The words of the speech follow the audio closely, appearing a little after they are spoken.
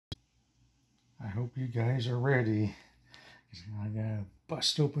hope you guys are ready. I gotta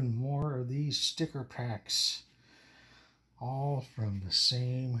bust open more of these sticker packs, all from the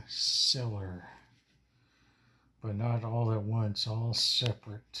same seller, but not all at once, all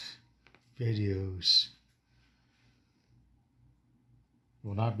separate videos.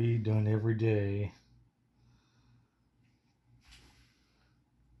 Will not be done every day,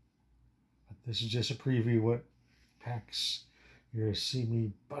 but this is just a preview of what packs you're gonna see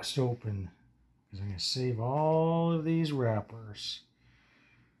me bust open, because I'm gonna save all of these wrappers,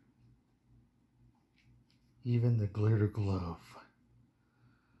 even the glitter glove.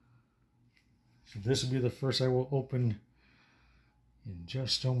 So this will be the first I will open in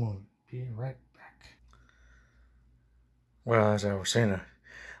just a moment. Be right back. Well, as I was saying,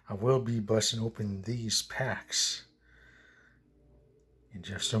 I will be busting open these packs in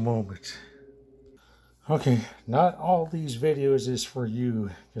just a moment. Okay, not all these videos is for you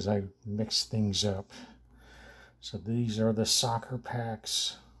because I mixed things up. So these are the soccer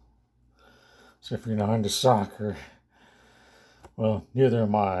packs. So if you're not into soccer, well, neither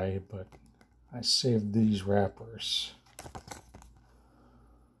am I, but I saved these wrappers.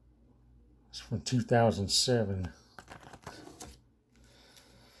 It's from 2007. I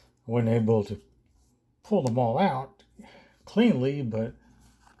wasn't able to pull them all out cleanly, but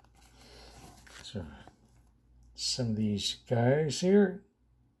so some of these guys here.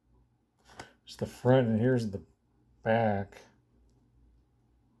 It's the front and here's the back.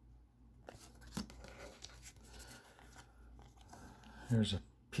 Here's a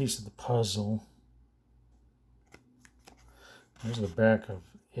piece of the puzzle. Here's the back of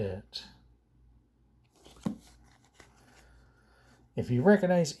it. If you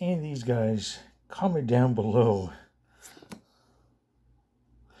recognize any of these guys, comment down below.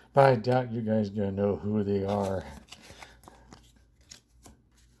 But I doubt you guys are going to know who they are.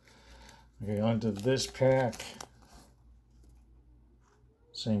 Okay, on to this pack.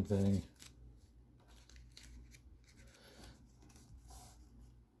 Same thing.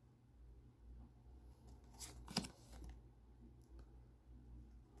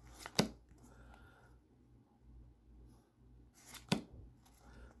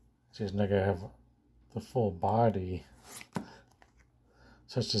 Just not gonna have the full body,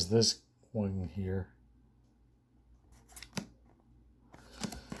 such as this one here.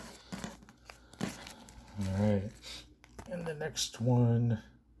 All right, and the next one.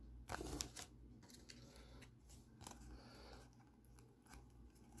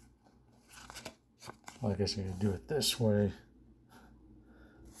 Well, I guess you can do it this way.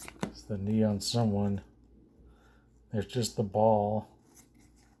 It's the knee on someone. There's just the ball.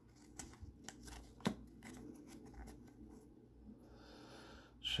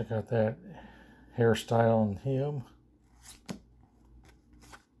 Check out that hairstyle on him.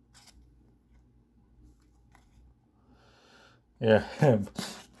 Yeah,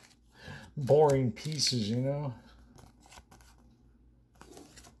 boring pieces, you know.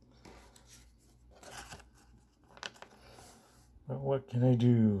 But what can I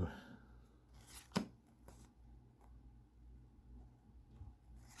do?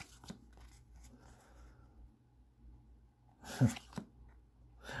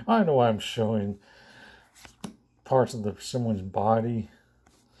 I know I'm showing parts of someone's body,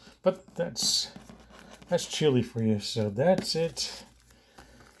 but that's Chile for you. So that's it,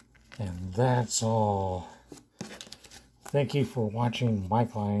 and that's all. Thank you for watching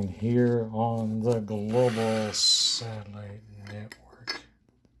Mike Line here on the Global Satellite Network.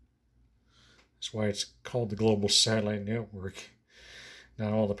 That's why it's called the Global Satellite Network.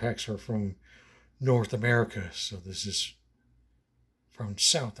 Not all the packs are from North America, so this is from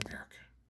South America.